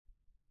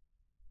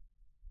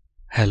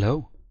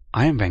Hello,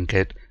 I am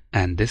Venkat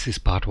and this is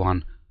part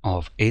 1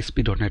 of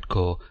ASP.NET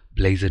Core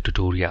Blazor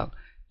tutorial.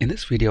 In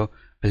this video,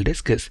 we'll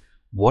discuss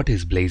what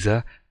is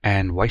Blazor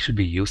and why should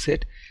we use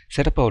it,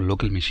 set up our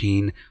local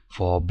machine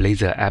for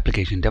Blazor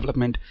application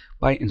development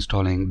by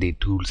installing the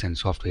tools and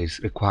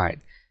softwares required.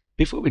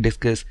 Before we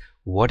discuss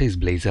what is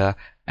Blazor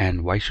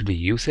and why should we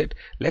use it,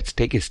 let's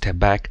take a step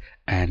back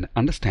and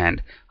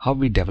understand how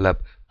we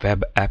develop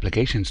web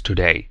applications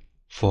today.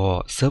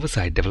 For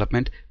server-side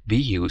development, we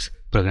use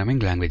programming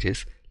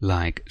languages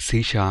like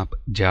C#,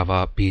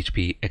 Java,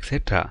 PHP,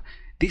 etc.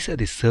 These are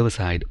the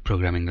server-side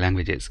programming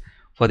languages.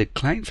 For the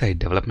client-side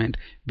development,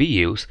 we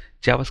use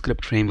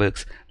JavaScript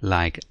frameworks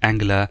like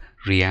Angular,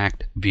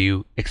 React,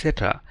 Vue,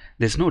 etc.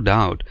 There's no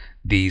doubt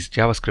these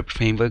JavaScript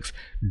frameworks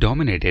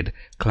dominated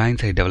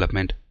client-side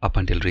development up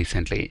until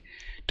recently.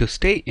 To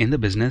stay in the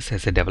business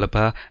as a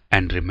developer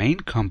and remain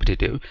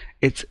competitive,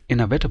 it's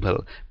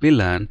inevitable we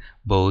learn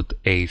both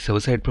a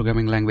server-side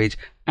programming language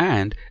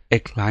and a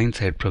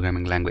client-side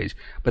programming language.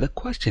 But the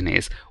question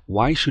is,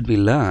 why should we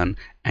learn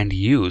and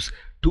use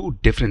two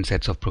different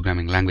sets of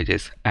programming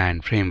languages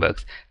and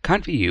frameworks?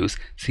 Can't we use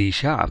C#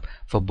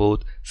 for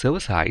both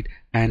server-side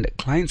and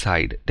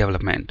client-side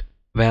development?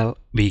 Well,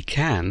 we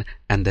can,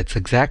 and that's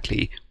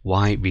exactly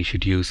why we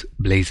should use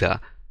Blazor.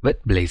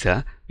 With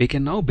Blazor, we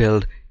can now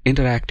build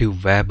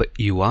interactive web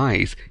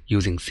UIs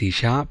using C#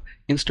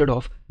 instead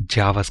of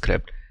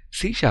JavaScript.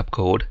 C#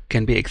 code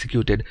can be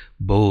executed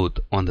both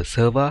on the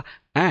server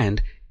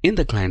and in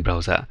the client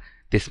browser.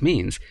 This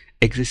means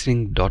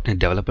existing .NET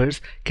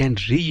developers can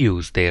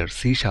reuse their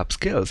C#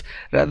 skills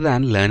rather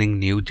than learning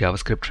new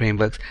JavaScript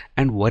frameworks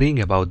and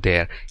worrying about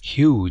their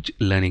huge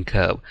learning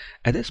curve.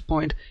 At this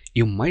point,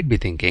 you might be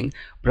thinking,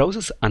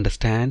 browsers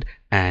understand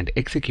and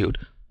execute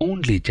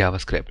only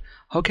JavaScript.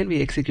 How can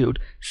we execute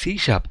C#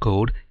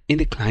 code in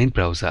the client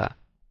browser?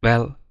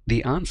 Well,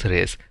 the answer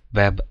is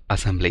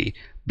WebAssembly.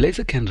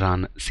 Blazor can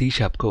run C#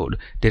 code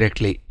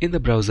directly in the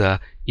browser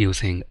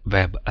using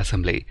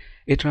WebAssembly.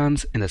 It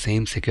runs in the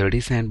same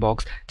security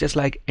sandbox just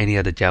like any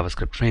other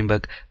JavaScript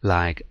framework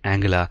like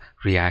Angular,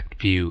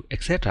 React, Vue,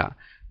 etc.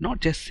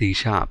 Not just C#.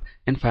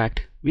 In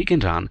fact, we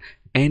can run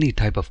any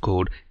type of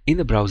code in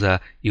the browser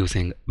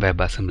using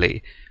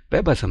WebAssembly.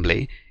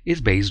 WebAssembly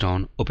is based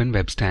on open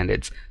web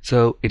standards,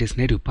 so it is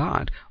native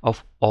part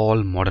of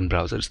all modern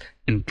browsers,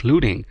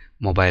 including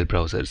mobile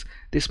browsers.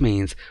 This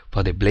means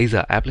for the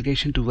Blazor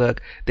application to work,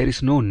 there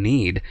is no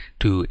need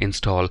to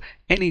install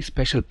any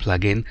special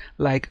plugin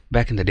like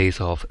back in the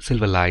days of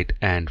Silverlight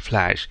and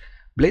Flash.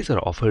 Blazor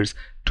offers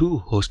two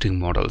hosting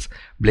models,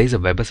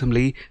 Blazor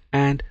WebAssembly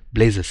and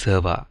Blazor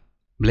Server.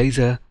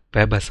 Blazor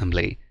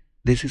WebAssembly.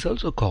 This is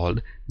also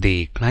called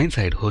the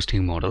client-side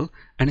hosting model,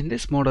 and in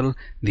this model,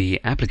 the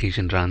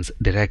application runs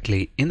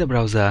directly in the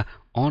browser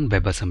on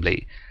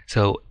WebAssembly.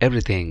 So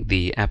everything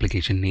the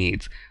application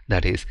needs,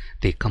 that is,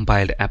 the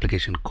compiled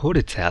application code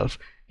itself,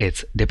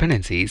 its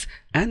dependencies,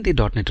 and the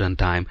 .NET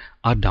runtime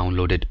are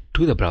downloaded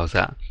to the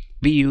browser.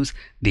 We use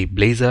the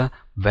Blazor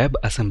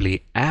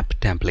WebAssembly app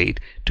template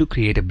to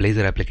create a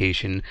Blazor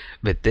application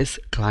with this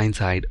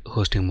client-side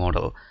hosting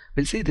model.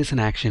 We'll see this in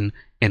action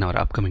in our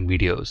upcoming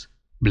videos.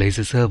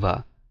 Blazor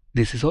Server.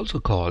 This is also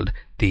called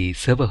the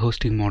server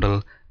hosting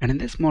model, and in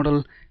this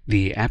model,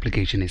 the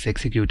application is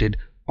executed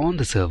on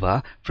the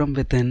server from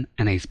within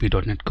an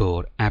ASP.NET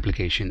Core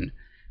application.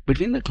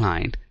 Between the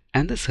client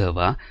and the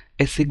server,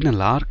 a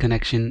SignalR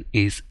connection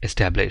is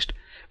established.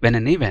 When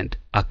an event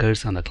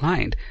occurs on the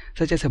client,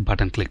 such as a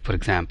button click for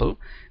example,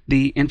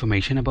 the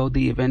information about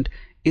the event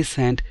is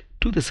sent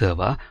to the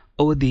server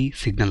over the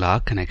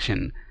SignalR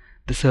connection.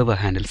 The server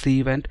handles the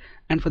event,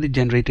 and for the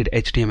generated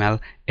HTML,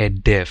 a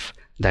diff,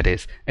 that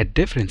is, a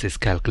difference is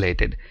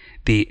calculated.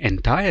 The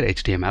entire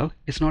HTML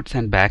is not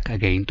sent back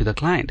again to the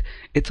client.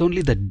 It's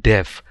only the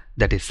diff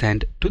that is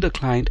sent to the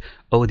client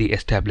over the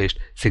established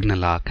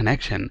SignalR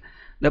connection.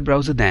 The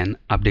browser then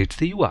updates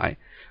the UI.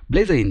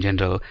 Blazor in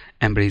general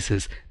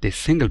embraces this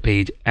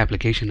single-page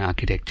application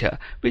architecture,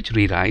 which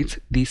rewrites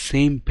the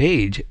same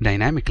page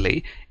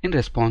dynamically in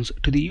response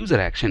to the user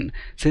action.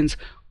 Since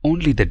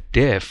only the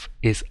diff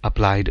is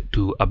applied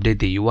to update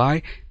the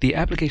UI, the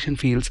application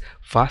feels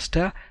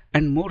faster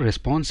and more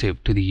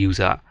responsive to the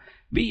user.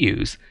 We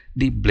use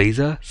the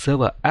Blazor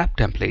Server app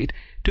template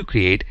to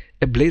create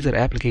a Blazor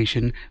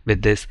application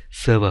with this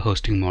server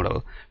hosting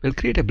model. We'll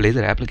create a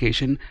Blazor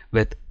application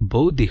with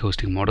both the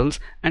hosting models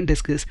and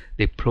discuss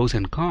the pros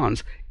and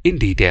cons in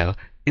detail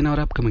in our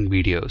upcoming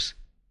videos.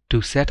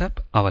 To set up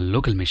our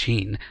local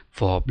machine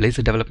for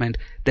Blazor development,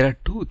 there are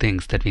two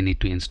things that we need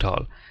to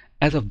install.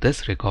 As of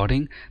this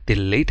recording, the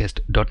latest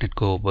 .NET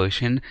Core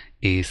version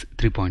is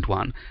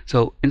 3.1.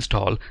 So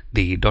install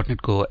the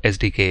 .NET Core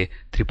SDK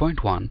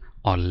 3.1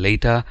 or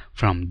later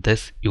from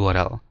this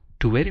URL.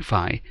 To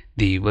verify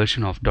the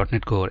version of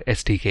 .NET Core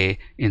SDK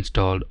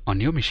installed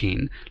on your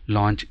machine,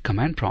 launch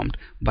command prompt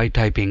by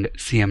typing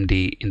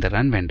cmd in the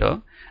run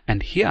window,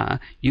 and here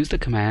use the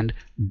command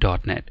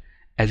 .NET.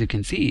 As you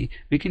can see,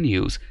 we can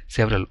use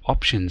several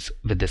options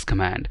with this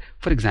command.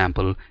 For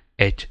example,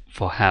 H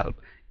for help.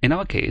 In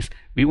our case,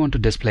 we want to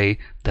display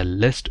the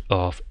list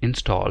of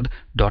installed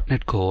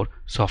 .NET Core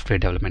software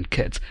development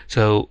kits.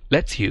 So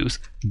let's use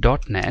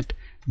 .NET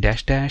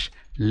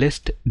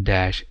list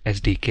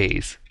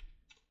SDKs.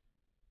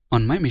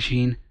 On my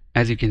machine,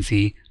 as you can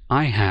see,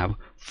 I have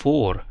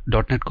 4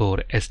 .NET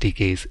Core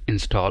SDKs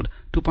installed: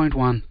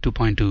 2.1,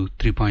 2.2,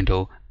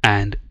 3.0,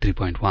 and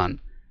 3.1.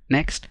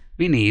 Next,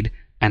 we need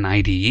an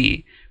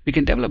IDE. We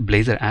can develop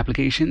Blazor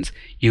applications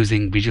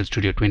using Visual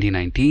Studio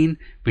 2019,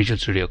 Visual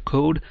Studio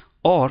Code,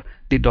 or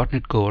the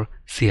 .NET Core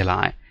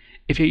CLI.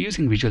 If you're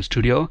using Visual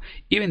Studio,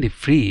 even the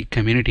free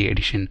Community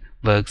Edition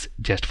works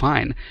just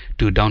fine.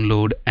 To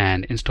download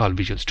and install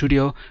Visual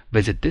Studio,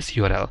 visit this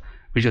URL,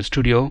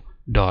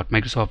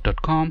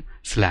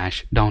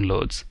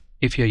 visualstudio.microsoft.com/downloads.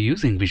 If you're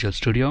using Visual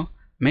Studio,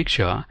 make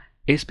sure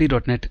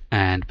ASP.NET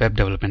and Web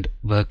Development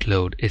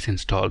Workload is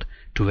installed.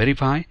 To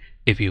verify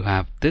if you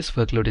have this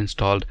workload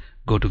installed,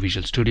 go to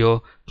Visual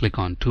Studio, click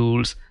on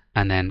Tools,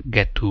 and then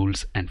Get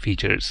Tools and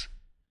Features.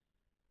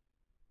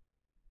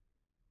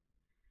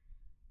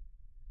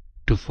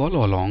 To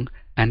follow along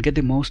and get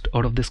the most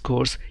out of this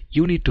course,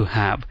 you need to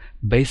have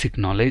basic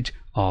knowledge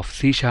of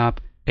C#,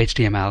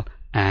 HTML,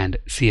 and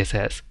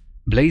CSS.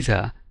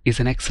 Blazor is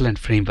an excellent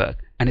framework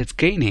and it's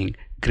gaining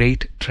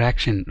great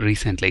traction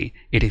recently.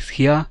 It is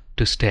here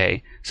to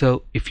stay.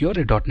 So if you're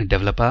a .NET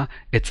developer,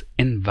 it's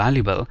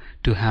invaluable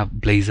to have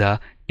Blazor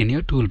in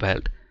your tool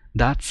belt.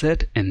 That's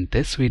it in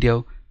this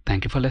video.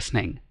 Thank you for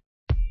listening.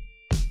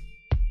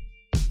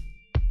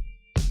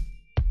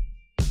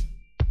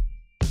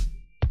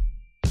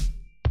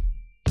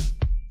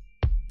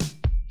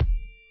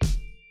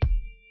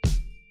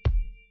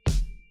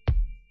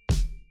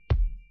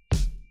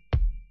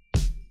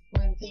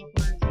 One, two,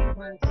 one, two,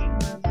 one, two,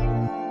 one, two.